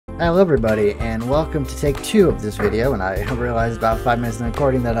Hello everybody, and welcome to take 2 of this video, and I realized about 5 minutes in the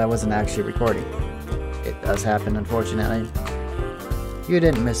recording that I wasn't actually recording. It does happen, unfortunately. You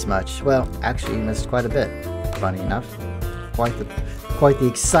didn't miss much. Well, actually you missed quite a bit, funny enough. Quite the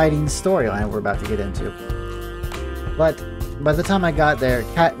exciting storyline we're about to get into. But by the time I got there,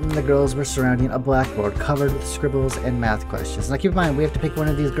 Kat and the girls were surrounding a blackboard covered with scribbles and math questions. Now keep in mind, we have to pick one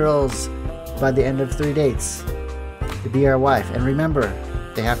of these girls by the end of 3 dates to be our wife. And remember,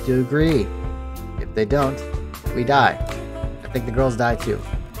 they have to agree. If they don't, we die. I think the girls die too,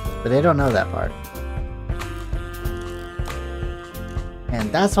 but they don't know that part.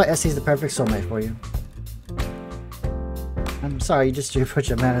 And that's why Essie's the perfect soulmate for you. I'm sorry, you just drew a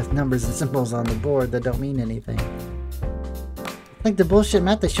bunch of numbers and symbols on the board that don't mean anything. Like the bullshit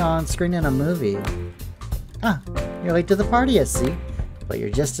math they show on screen in a movie. Ah, you're late to the party, Essie. But you're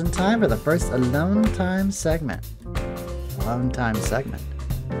just in time for the first alone time segment. Alone time segment.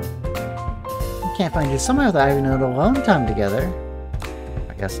 You can't find you somewhere without having an alone time together.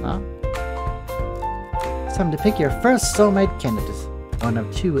 I guess not. It's time to pick your first soulmate candidate. One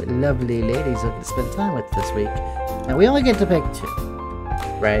of 2 lovely ladies who can spend time with this week. And we only get to pick 2,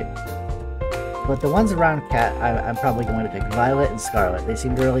 right? But the ones around Kat, I'm probably going to pick Violet and Scarlett. They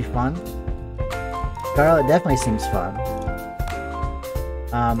seemed really fun. Scarlett definitely seems fun.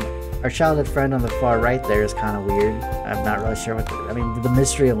 Our childhood friend on the far right there is kind of weird. I'm not really sure what I mean, the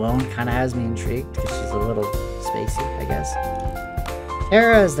mystery alone kind of has me intrigued because she's a little spacey, I guess.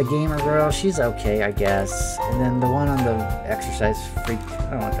 Terra is the gamer girl. She's okay, I guess. And then the one on the exercise freak.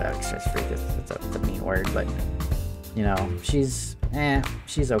 I don't want to exercise freak. It's a mean word, but you know, she's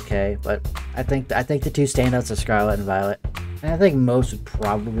okay. But I think the 2 standouts are Scarlett and Violet, and I think most would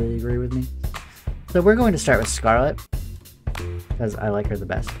probably agree with me. So we're going to start with Scarlett because I like her the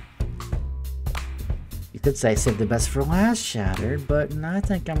best. You could say save the best for last, Shattered, but I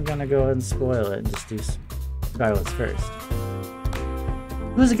think I'm gonna go ahead and spoil it and just do Scarlett's first.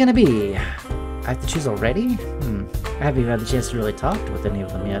 Who's it gonna be? I have to choose already? I haven't even had the chance to really talk with any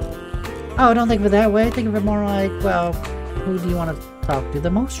of them yet. Oh, don't think of it that way. Think of it more like, well, who do you want to talk to the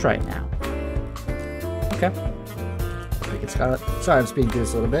most right now? Okay. Pick it, Scarlett. Sorry, I'm speeding through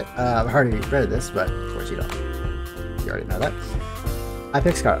this a little bit. I've already read this, but of course you don't. You already know that. I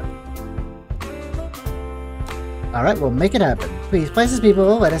picked Scarlett. Alright, we'll make it happen. Please, places, people,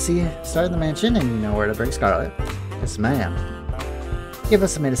 let us see. Start in the mansion, and you know where to bring Scarlett. Yes, ma'am. Give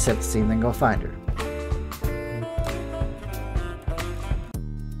us a minute to set the scene, then go find her.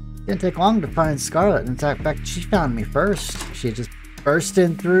 Didn't take long to find Scarlett. In fact, she found me first. She just burst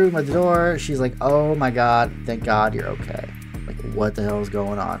in through my door. She's like, oh my god, thank god you're okay. Like, what the hell is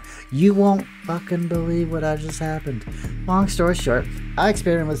going on? You won't fucking believe what just happened. Long story short, I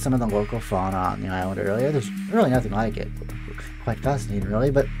experimented with some of the local fauna on the island earlier. There's really nothing like it. Quite fascinating,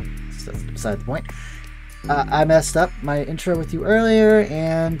 really, but that's beside the point. I messed up my intro with you earlier,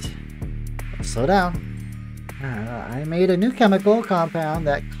 and slow down. I made a new chemical compound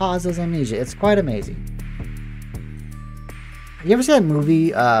that causes amnesia. It's quite amazing. Have you ever seen that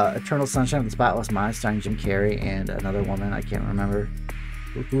movie, Eternal Sunshine of the Spotless Mind, starring Jim Carrey and another woman? I can't remember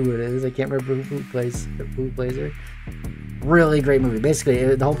who it is. I can't remember who plays her. Really great movie.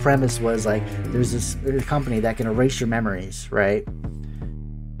 Basically, the whole premise was like, there's a company that can erase your memories, right?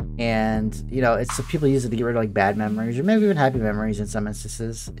 And, you know, it's so people use it to get rid of like bad memories or maybe even happy memories in some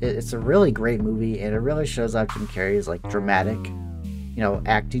instances. It's a really great movie, and it really shows off Jim Carrey's like dramatic, you know,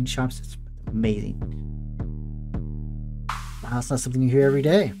 acting chops. It's amazing. Wow, it's not something you hear every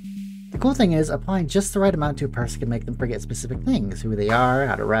day. The cool thing is, applying just the right amount to a person can make them forget specific things, who they are,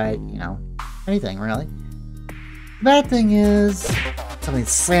 how to write, you know, anything really. The bad thing is, something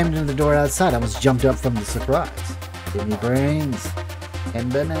slammed into the door outside. I almost jumped up from the surprise. Give me brains.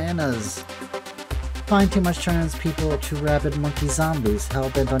 And bananas. Find too much turns people to rabid monkey zombies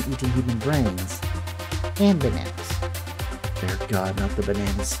hell-bent on eating human brains. And bananas. Dear God, not the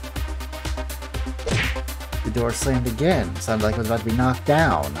bananas. The door slammed again. Sounded like it was about to be knocked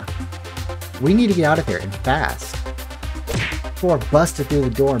down. We need to get out of here, and fast. 4 busted through the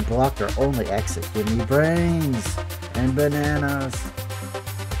door and blocked our only exit. Give me brains. And bananas.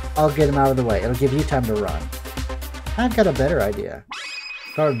 I'll get him out of the way. It'll give you time to run. I've got a better idea.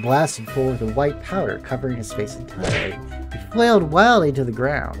 Guard blasted forward with a white powder covering his face entirely. He flailed wildly to the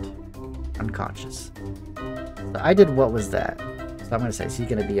ground, unconscious. So I did what was that. So I'm going to say, is he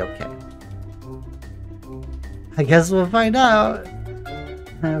going to be okay? I guess we'll find out.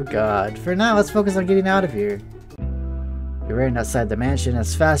 Oh god. For now, let's focus on getting out of here. We ran outside the mansion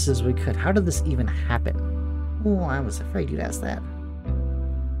as fast as we could. How did this even happen? Oh, I was afraid you'd ask that.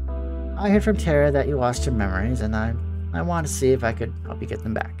 I heard from Terra that you lost your memories, and I I want to see if I could help you get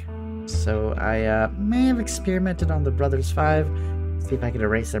them back. So I may have experimented on the Brothers 5, see if I could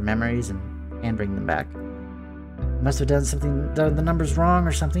erase their memories and bring them back. I must have done the numbers wrong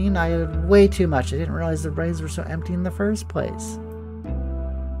or something. I had way too much. I didn't realize their brains were so empty in the first place.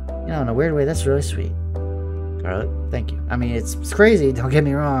 You know, in a weird way, that's really sweet. Scarlett, thank you. I mean, it's crazy, don't get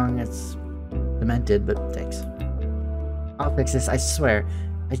me wrong. It's demented, but thanks. I'll fix this, I swear.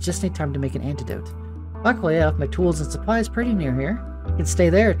 I just need time to make an antidote. Luckily, I left my tools and supplies pretty near here. I can stay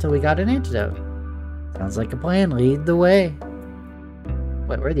there until we got an antidote. Sounds like a plan. Lead the way.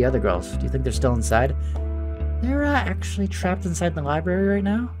 Wait, where are the other girls? Do you think they're still inside? They're actually trapped inside the library right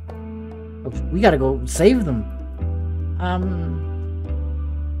now? Oh, we gotta go save them. I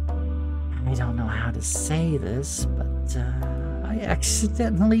don't know how to say this, but I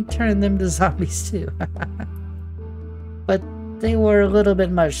accidentally turned them to zombies too. But they were a little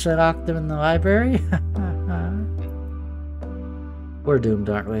bit much, so I locked them in the library. We're doomed,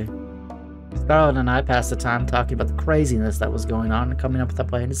 aren't we? Scarlett and I passed the time talking about the craziness that was going on and coming up with a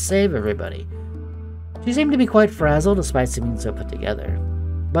plan to save everybody. She seemed to be quite frazzled despite seeming so put together.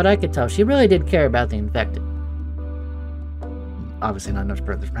 But I could tell she really did care about the infected. Obviously not enough to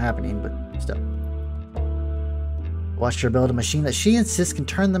prevent this from happening, but still. Watched her build a machine that she insists can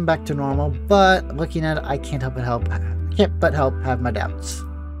turn them back to normal, but looking at it, I can't but help have my doubts.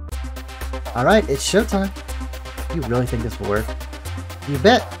 Alright, it's showtime. You really think this will work? You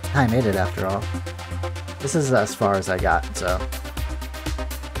bet. I made it after all. This is as far as I got, so.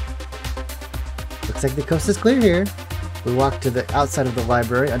 Looks like the coast is clear here. We walked to the outside of the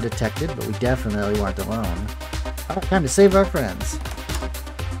library undetected, but we definitely weren't alone. Alright, time to save our friends.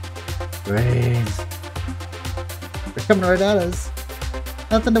 Brains. They're coming right at us.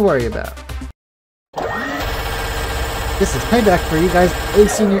 Nothing to worry about. This is payback for you guys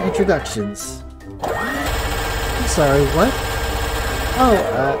acing your introductions. I'm sorry, what? Oh,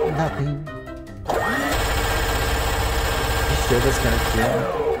 nothing. You sure that's gonna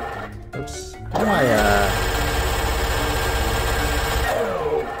kill? Oops. How do I,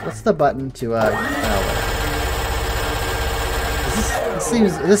 what's the button to,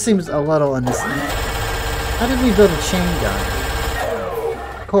 This seems a little unnecessary. How did we build a chain gun?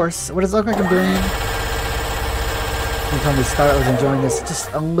 Of course, what does it look like I'm doing? You told me Scarlett was enjoying this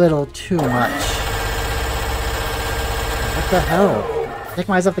just a little too much. What the hell? Take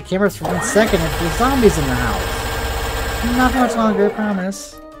my eyes off the cameras for 1 second and there's zombies in the house. Not much longer, I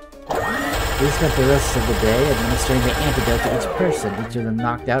promise. We spent the rest of the day administering the antidote to each person, each of them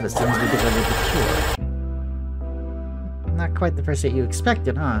knocked out as soon as we delivered the cure. Not quite the first date you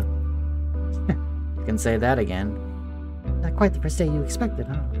expected, huh? You can say that again. Not quite the first date you expected,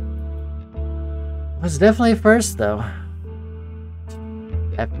 huh? It was definitely first, though.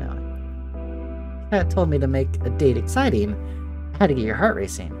 Definitely. Cat told me to make a date exciting. I had to get your heart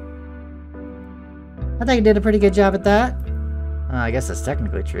racing. I think you did a pretty good job at that. I guess that's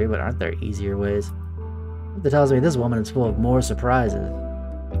technically true, but aren't there easier ways? That tells me this woman is full of more surprises.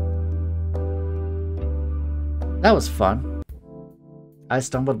 That was fun. I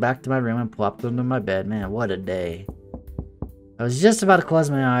stumbled back to my room and plopped into my bed. Man, what a day. I was just about to close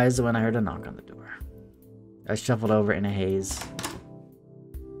my eyes when I heard a knock on the door. I shuffled over in a haze.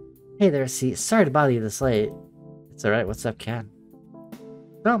 Hey there, C. Sorry to bother you this late. It's alright, what's up, Cat?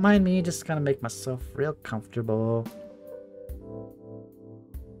 Don't mind me, just gonna make myself real comfortable.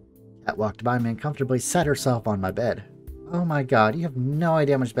 Cat walked by me and comfortably sat herself on my bed. Oh my god, you have no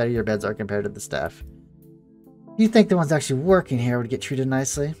idea how much better your beds are compared to the staff. You'd think the ones actually working here would get treated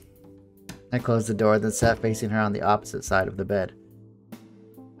nicely. I closed the door, then sat facing her on the opposite side of the bed.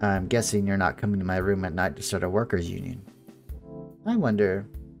 I'm guessing you're not coming to my room at night to start a workers' union. I wonder,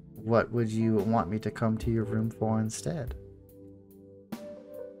 what would you want me to come to your room for instead?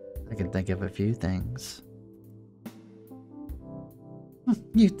 I can think of a few things.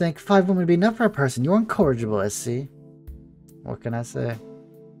 You think 5 women would be enough for a person? You're incorrigible, SC. What can I say?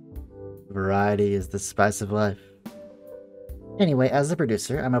 Variety is the spice of life. Anyway, as the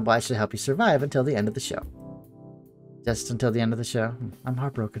producer, I'm obliged to help you survive until the end of the show. Just until the end of the show. I'm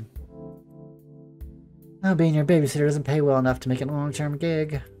heartbroken. Now, being your babysitter doesn't pay well enough to make it a long-term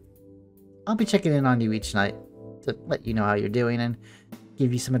gig. I'll be checking in on you each night to let you know how you're doing and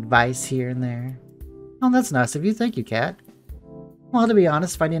give you some advice here and there. Oh, that's nice of you. Thank you, Kat. Well, to be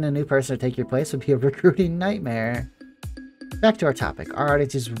honest, finding a new person to take your place would be a recruiting nightmare. Back to our topic. Our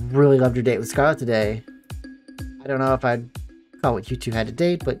audiences really loved your date with Scarlett today. I don't know if I'd call what you two had to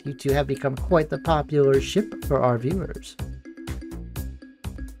date, but you two have become quite the popular ship for our viewers.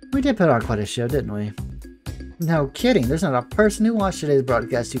 We did put on quite a show, didn't we? No kidding, there's not a person who watched today's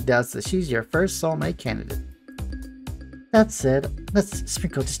broadcast who doubts that she's your first soulmate candidate. That's it. Let's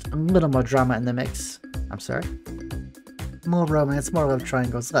sprinkle just a little more drama in the mix. I'm sorry. More romance, more love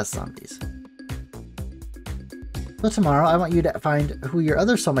triangles, less zombies. So tomorrow, I want you to find who your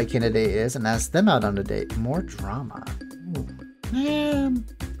other soulmate candidate is and ask them out on a date. More drama. Ooh. Man.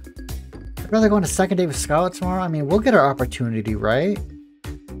 I'd rather go on a second date with Scarlett tomorrow. I mean, we'll get our opportunity, right?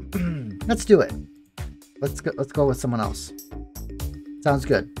 Let's do it. Let's go with someone else. Sounds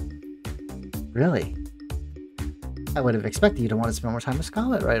good. Really? I would have expected you to want to spend more time with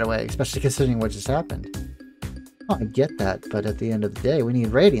Scarlett right away, especially considering what just happened. Oh, I get that, but at the end of the day, we need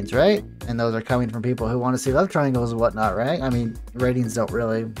ratings, right? And those are coming from people who want to see love triangles and whatnot, right? I mean, ratings don't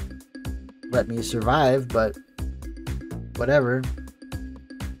really let me survive, but whatever.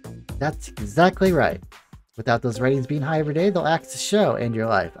 That's exactly right. Without those ratings being high every day, they'll act as a show and your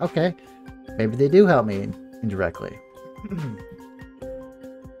life. Okay, maybe they do help me indirectly.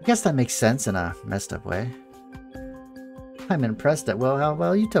 I guess that makes sense in a messed up way. I'm impressed at how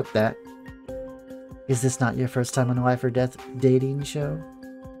well you took that. Is this not your first time on a life or death dating show?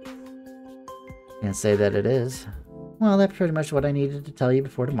 Can't say that it is. Well, that's pretty much what I needed to tell you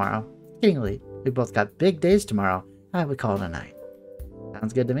before tomorrow. Getting late. We both got big days tomorrow. I would call it a night.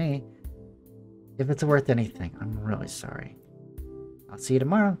 Sounds good to me. If it's worth anything, I'm really sorry. I'll see you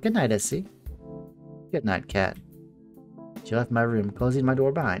tomorrow. Good night, SC. Good night, Cat. She left my room, closing my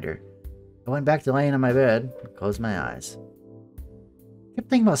door behind her. I went back to laying on my bed and closed my eyes. I kept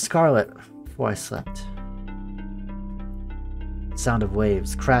thinking about Scarlett before I slept. Sound of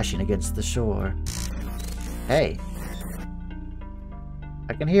waves crashing against the shore. Hey.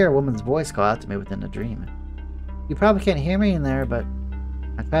 I can hear a woman's voice call out to me within a dream. You probably can't hear me in there, but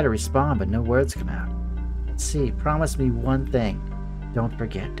I try to respond, but no words come out. Let's see, promise me one thing. Don't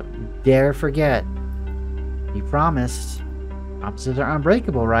forget. Don't you dare forget. You promised. Promises are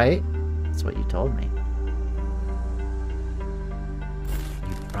unbreakable, right? That's what you told me.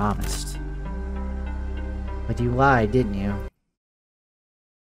 You promised. But you lied, didn't you?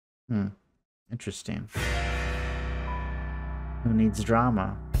 Interesting. Who needs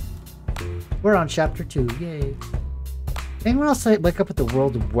drama? We're on chapter 2, yay. Anyone else wake up with the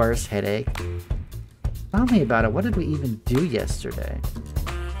world's worst headache? Tell me about it. What did we even do yesterday?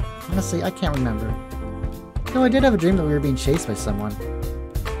 Honestly, I can't remember. No, I did have a dream that we were being chased by someone.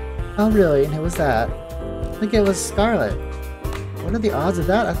 Oh really? And who was that? I think it was Scarlett. What are the odds of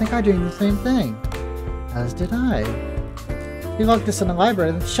that? I think I dreamed the same thing. As did I. He locked us in the library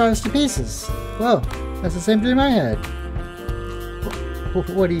and shot us to pieces. Whoa, that's the same dream I had.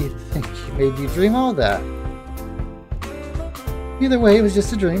 What do you think? She made you dream all that? Either way, it was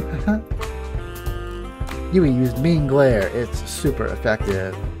just a dream. You used Mean Glare. It's super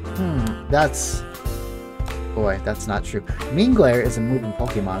effective. That's... Boy, that's not true. Mean Glare is a moving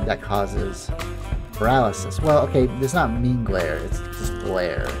Pokemon that causes paralysis. Well, okay, it's not Mean Glare. It's just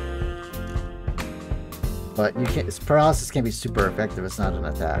glare. But you can't... Paralysis can be super effective. It's not an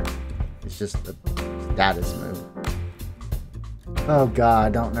attack. It's just a status move. Oh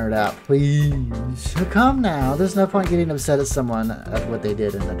god, don't nerd out, please. Come now. There's no point getting upset at someone at what they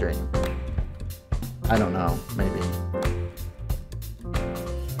did in the dream. I don't know, maybe.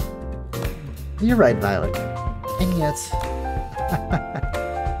 You're right, Violet. And yet...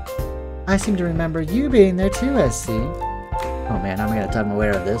 I seem to remember you being there too, SC. Oh man, I'm gonna tell them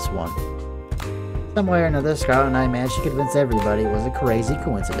aware of this one. Some way or another, Scarlett and I managed to convince everybody it was a crazy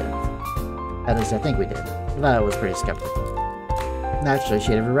coincidence. At least I think we did. Violet was pretty skeptical. Naturally, she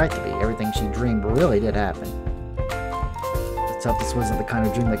had every right to be. Everything she dreamed really did happen. Let's hope this wasn't the kind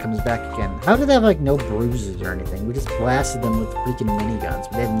of dream that comes back again. How did they have, like, no bruises or anything? We just blasted them with freaking miniguns,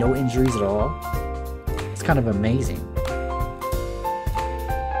 but they have no injuries at all? It's kind of amazing.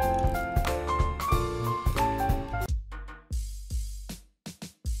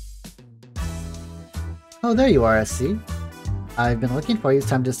 Oh, there you are, SC. I've been looking for you. It's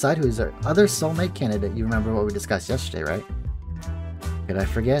time to decide who's our other soulmate candidate. You remember what we discussed yesterday, right? Could I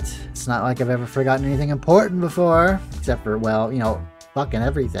forget? It's not like I've ever forgotten anything important before. Except for, well, you know, fucking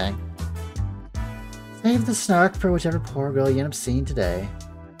everything. Save the snark for whichever poor girl you end up seeing today.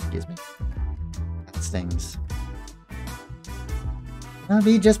 Excuse me? That stings. I'll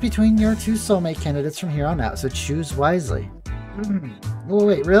be just between your two soulmate candidates from here on out, so choose wisely. Oh,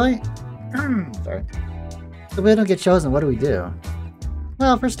 wait, really? Sorry. If we don't get chosen, what do we do?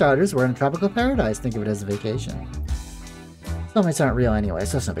 Well, for starters, we're in a tropical paradise. Think of it as a vacation. Soulmates aren't real anyway,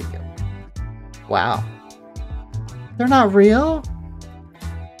 so it's no big deal. Wow. They're not real?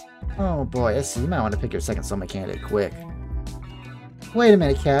 Oh boy, I see. You might want to pick your second soulmate candidate quick. Wait a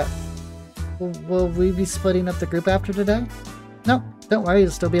minute, Cat. Will we be splitting up the group after today? Nope, don't worry,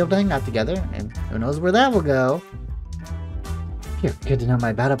 you'll still be able to hang out together, and who knows where that will go. Here, good to know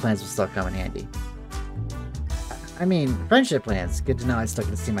my battle plans will still come in handy. I mean, friendship plans. Good to know I still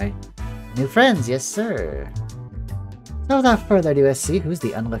get to see my new friends. Yes, sir. So without further ado, let's see who's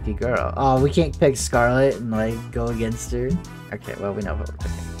the unlucky girl. Oh, we can't pick Scarlett and, like, go against her. Okay, well, we know what we're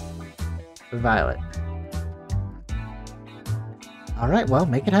picking. Violet. Alright, well,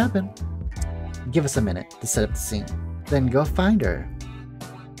 make it happen. Give us a minute to set up the scene. Then go find her.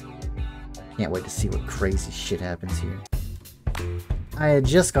 Can't wait to see what crazy shit happens here. I had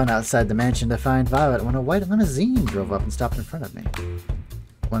just gone outside the mansion to find Violet when a white limousine drove up and stopped in front of me.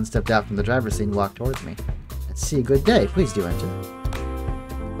 One stepped out from the driver's seat and walked towards me. Let's see, good day. Please do enter.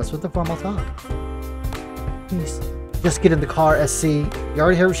 What's with the formal talk? Please, just get in the car, SC. You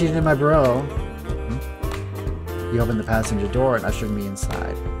already heard what she did in my bro. He opened the passenger door and ushered me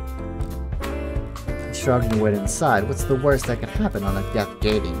inside. He shrugged and went inside. What's the worst that could happen on a death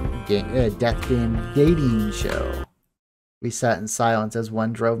game dating show? We sat in silence as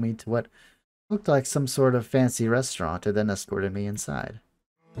one drove me to what looked like some sort of fancy restaurant and then escorted me inside.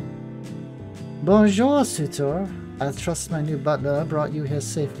 Bonjour, suitor. I trust my new butler brought you here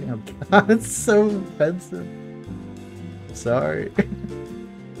safely. Oh god, it's so offensive. Sorry.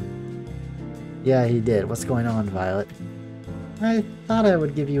 Yeah, he did. What's going on, Violet? I thought I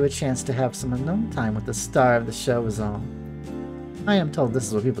would give you a chance to have some alone time with the star of the show is on. I am told this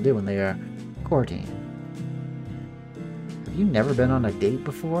is what people do when they are courting. Have you never been on a date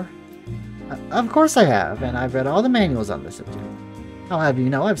before? Of course I have, and I've read all the manuals on the subject. I'll have you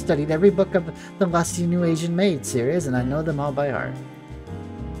know I've studied every book of the Lusty New Asian Maid series, and I know them all by heart.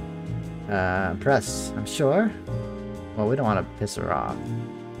 Impressed, I'm sure. Well, we don't want to piss her off.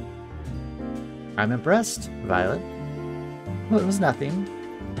 I'm impressed, Violet. Well, it was nothing.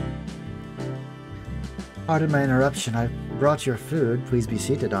 Pardon my interruption. I brought your food. Please be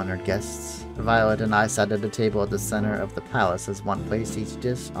seated, honored guests. Violet and I sat at a table at the center of the palace as one placed each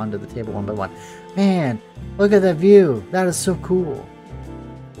dish onto the table one by one. Man, look at that view. That is so cool.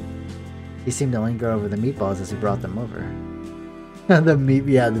 He seemed to linger over the meatballs as he brought them over. the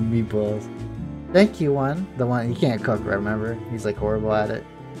meatballs. Thank you, one. The one he can't cook, remember? He's like horrible at it.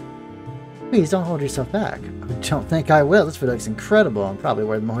 Please don't hold yourself back. I don't think I will. This food looks incredible and probably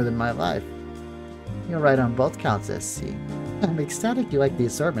worth more than my life. You're right on both counts, SC. I'm ecstatic you like the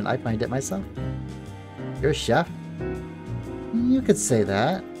assortment. I find it myself. You're a chef? You could say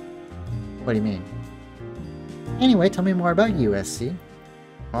that. What do you mean? Anyway, tell me more about you, SC.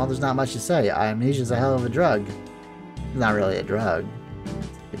 Well, there's not much to say. Amnesia's a hell of a drug. It's not really a drug.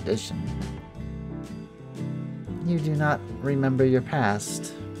 It's a condition. You do not remember your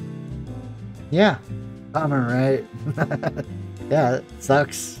past. Yeah. Bummer, right? Yeah, it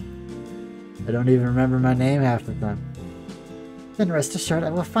sucks. I don't even remember my name half the time. Then rest assured, I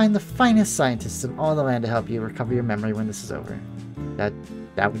will find the finest scientists in all the land to help you recover your memory when this is over. That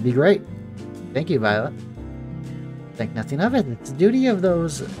would be great. Thank you, Violet. Think nothing of it. It's the duty of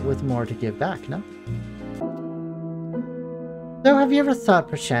those with more to give back, no? So have you ever thought,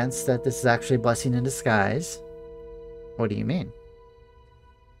 perchance, that this is actually a blessing in disguise? What do you mean?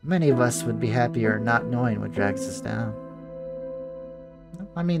 Many of us would be happier not knowing what drags us down.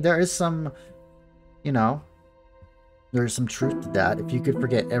 I mean, there is some, you know, there's some truth to that. If you could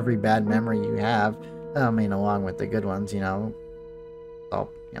forget every bad memory you have, I mean, along with the good ones, you know, all,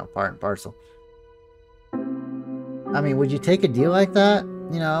 you know, part and parcel. I mean, would you take a deal like that?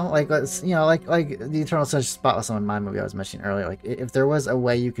 You know, like, you know, like the Eternal Sunshine Spot was some in my movie I was mentioning earlier. Like, if there was a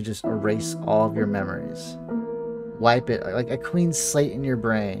way you could just erase all of your memories, wipe it, like a clean slate in your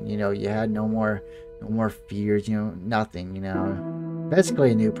brain, you know, you had no more fears, you know, nothing, you know,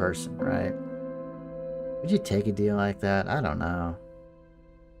 basically a new person, right? Would you take a deal like that? I don't know.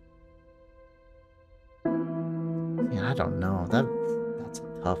 Yeah, I don't know. That's a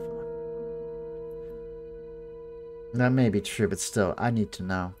tough one. That may be true, but still, I need to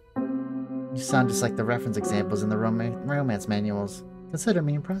know. You sound just like the reference examples in the romance manuals. Consider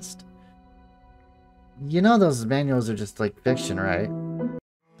me impressed. You know those manuals are just like fiction, right?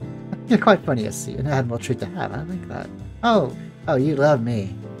 You're quite funny, SC. An admirable treat to have. I like that. Oh, you love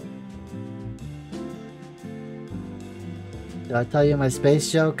me. Did I tell you my space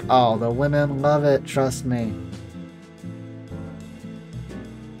joke? Oh, the women love it, trust me.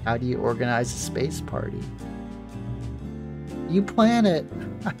 How do you organize a space party? You plan it.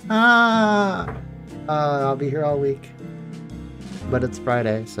 I'll be here all week. But it's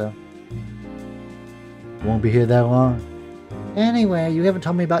Friday, so won't be here that long. Anyway, you haven't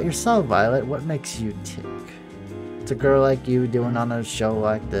told me about yourself, Violet. What makes you tick? It's a girl like you doing on a show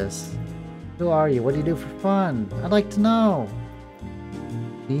like this. Who are you? What do you do for fun? I'd like to know.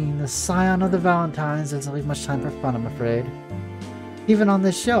 Being the scion of the Valentines doesn't leave much time for fun, I'm afraid. Even on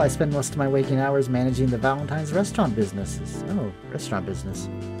this show, I spend most of my waking hours managing the Valentine's restaurant businesses. Oh, restaurant business.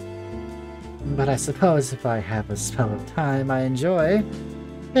 But I suppose if I have a spell of time, I enjoy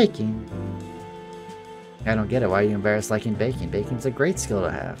baking. I don't get it. Why are you embarrassed liking baking? Baking's a great skill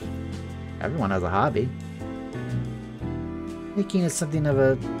to have. Everyone has a hobby. Baking is something of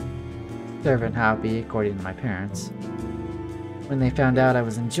a servant hobby, according to my parents. When they found out I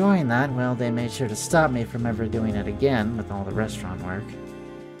was enjoying that, well, they made sure to stop me from ever doing it again with all the restaurant work.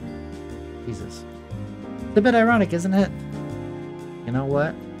 Jesus. It's a bit ironic, isn't it? You know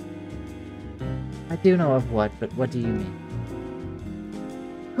what? I do know of what, but what do you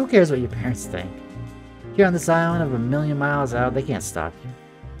mean? Who cares what your parents think? You're on this island of a million miles out, they can't stop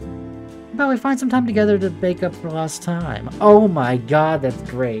you. How about we find some time together to make up for lost time? Oh my god, that's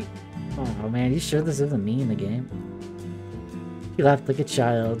great. Oh man, you sure this isn't me in the game? You laughed like a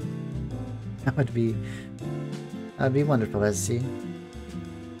child. That'd be wonderful, SC.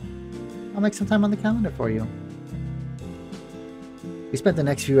 I'll make some time on the calendar for you. We spent the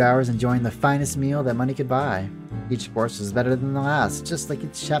next few hours enjoying the finest meal that money could buy. Each course was better than the last, just like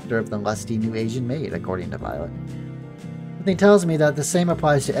each chapter of the lusty new Asian maid, according to Violet. Something tells me that the same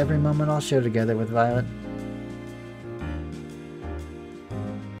applies to every moment I'll share together with Violet.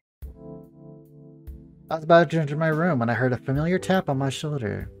 I was about to enter my room when I heard a familiar tap on my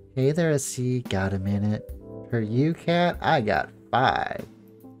shoulder. Hey there, SC. Got a minute? For you, cat, I got 5.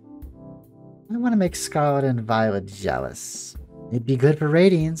 I want to make Scarlett and Violet jealous. It'd be good for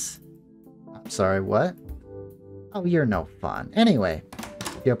ratings. I'm sorry, what? Oh, you're no fun. Anyway,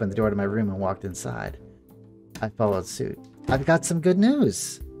 he opened the door to my room and walked inside. I followed suit. I've got some good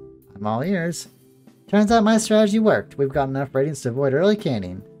news. I'm all ears. Turns out my strategy worked. We've got enough ratings to avoid early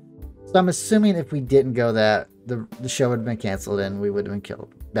caning. So I'm assuming if we didn't go that, the show would have been canceled and we would have been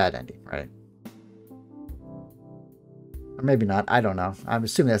killed. Bad ending, right? Or maybe not. I don't know. I'm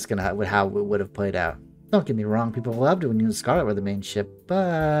assuming that's how it would have played out. Don't get me wrong. People loved it when you and Scarlett were the main ship,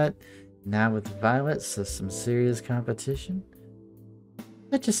 but now with Violet, so some serious competition.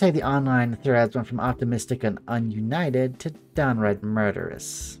 Let's just say the online threads went from optimistic and ununited to downright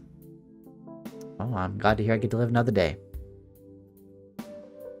murderous. Oh, I'm glad to hear I get to live another day.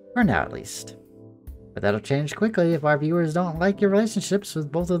 For now, at least. But that'll change quickly if our viewers don't like your relationships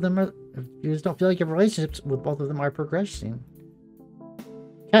with both of them. If viewers don't feel like your relationships with both of them are progressing.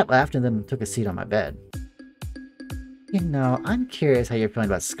 Cat laughed and then took a seat on my bed. You know, I'm curious how you're feeling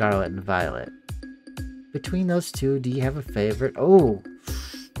about Scarlett and Violet. Between those two, do you have a favorite? Oh!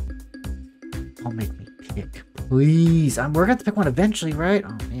 Don't make me pick, please. We're gonna have to pick one eventually, right?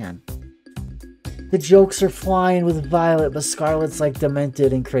 Oh, man. The jokes are flying with Violet, but Scarlett's like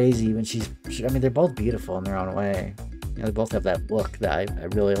demented and crazy when I mean, they're both beautiful in their own way. You know, they both have that look that I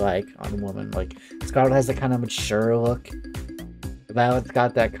really like on a woman. Like, Scarlett has that kind of mature look. Violet's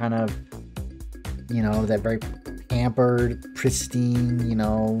got that kind of, you know, that very pampered, pristine, you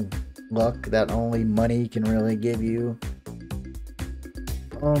know, look that only money can really give you.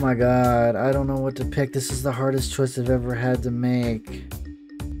 Oh my god, I don't know what to pick. This is the hardest choice I've ever had to make.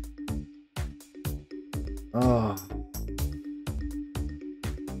 Oh.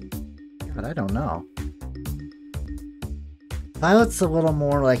 God, I don't know. Violet's a little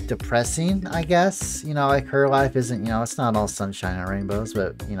more, like, depressing, I guess. You know, like, her life isn't, you know, it's not all sunshine and rainbows,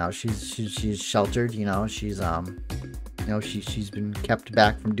 but, you know, she's sheltered, you know, she's, you know, she's been kept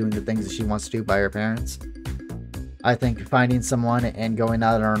back from doing the things that she wants to do by her parents. I think finding someone and going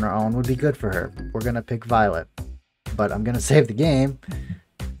out on her own would be good for her. We're gonna pick Violet. But I'm gonna save the game,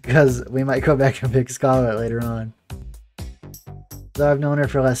 because we might go back and pick Scarlett later on. Though I've known her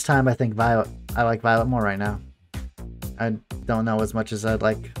for less time, I like Violet more right now. I don't know as much as I'd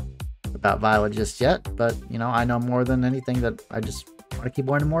like about Violet just yet, but, you know, I know more than anything that I just want to keep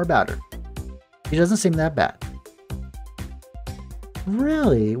learning more about her. She doesn't seem that bad.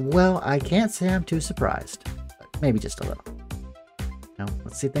 Really? Well, I can't say I'm too surprised. But maybe just a little. Now,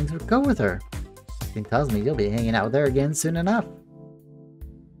 let's see if things would go with her. Something tells me you'll be hanging out with her again soon enough.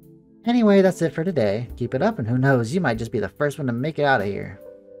 Anyway, that's it for today. Keep it up, and who knows, you might just be the first one to make it out of here.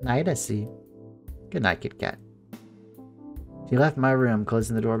 Night, I see. Good night, Kit Kat. She left my room,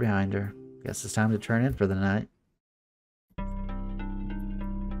 closing the door behind her. Guess it's time to turn in for the night.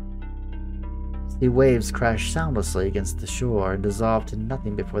 The waves crashed soundlessly against the shore and dissolved to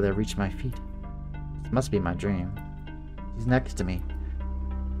nothing before they reached my feet. This must be my dream. She's next to me.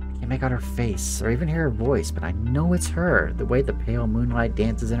 I can't make out her face or even hear her voice, but I know it's her. The way the pale moonlight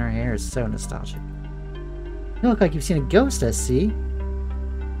dances in her hair is so nostalgic. You look like you've seen a ghost, SC.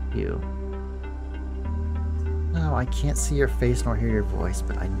 You. No, I can't see your face nor hear your voice,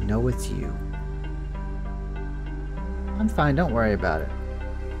 but I know it's you. I'm fine, don't worry about it.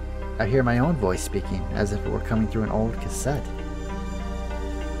 I hear my own voice speaking, as if it were coming through an old cassette.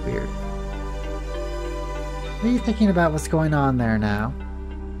 Weird. What are you thinking about what's going on there now?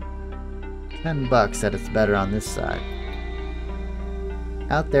 $10 said it's better on this side.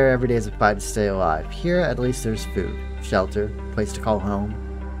 Out there, every day is a fight to stay alive. Here, at least there's food, shelter, a place to call home.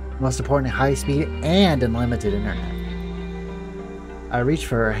 Most importantly, high-speed and unlimited internet. I reach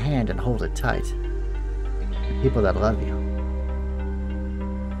for her hand and hold it tight. The people that love you.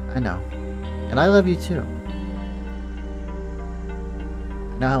 I know. And I love you too.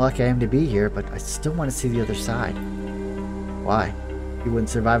 I know how lucky I am to be here, but I still want to see the other side. Why? You wouldn't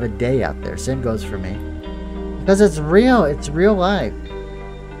survive a day out there. Same goes for me. Because it's real. It's real life.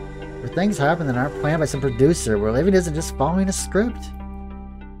 Where things happen that aren't planned by some producer, where living isn't just following a script.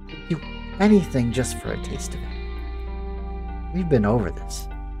 Do anything just for a taste of it. We've been over this.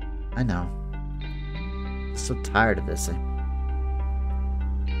 I know. I'm so tired of this.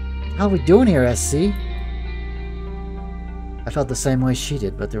 How are we doing here, SC? I felt the same way she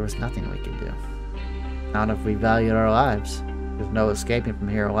did, but there was nothing we could do. Not if we valued our lives. There's no escaping from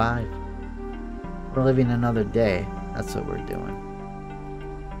here alive. We're living another day. That's what we're doing.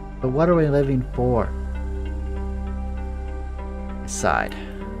 But what are we living for? I sighed.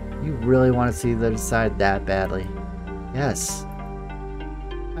 You really want to see the other side that badly? Yes.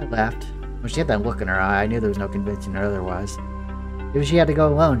 I laughed. When she had that look in her eye, I knew there was no convincing her otherwise. If she had to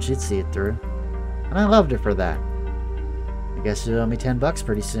go alone, she'd see it through. And I loved her for that. I guess she'll owe me $10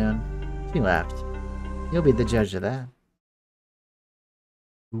 pretty soon. She laughed. You'll be the judge of that.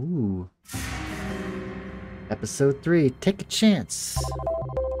 Ooh. Episode 3, Take a Chance.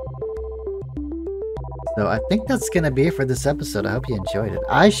 So I think that's gonna be it for this episode. I hope you enjoyed it.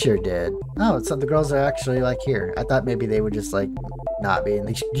 I sure did. Oh, so the girls are actually like here. I thought maybe they would just like not be in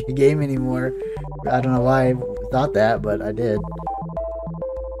the game anymore. I don't know why I thought that, but I did.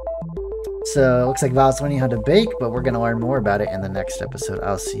 So it looks like Val's learning how to bake, but we're gonna learn more about it in the next episode.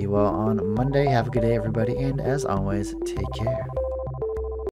 I'll see you all on Monday. Have a good day, everybody, and as always, take care.